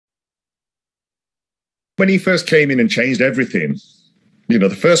when he first came in and changed everything, you know,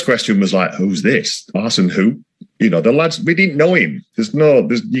 the first question was like, who's this? Arsene who? You know, the lads, we didn't know him.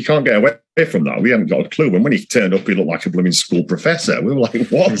 You can't get away from that. We haven't got a clue. And when he turned up, he looked like a blooming school professor. We were like,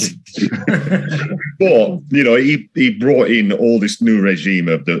 what? But, you know, he brought in all this new regime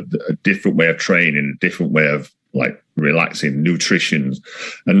of a different way of training, a different way of like relaxing, nutrition,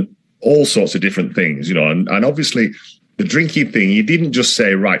 and all sorts of different things, you know. And obviously the drinking thing, he didn't just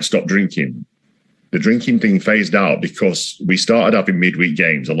say, right, stop drinking. The drinking thing phased out because we started having midweek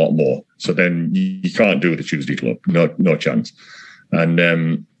games a lot more. So then you can't do the Tuesday club, no chance.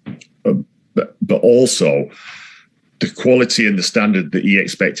 And but also the quality and the standard that he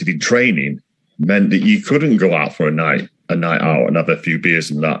expected in training meant that you couldn't go out for a night out and have a few beers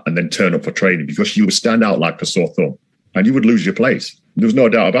and that, and then turn up for training, because you would stand out like a sore thumb and you would lose your place. There was no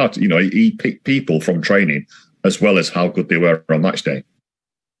doubt about it. You know, he picked people from training as well as how good they were on match day.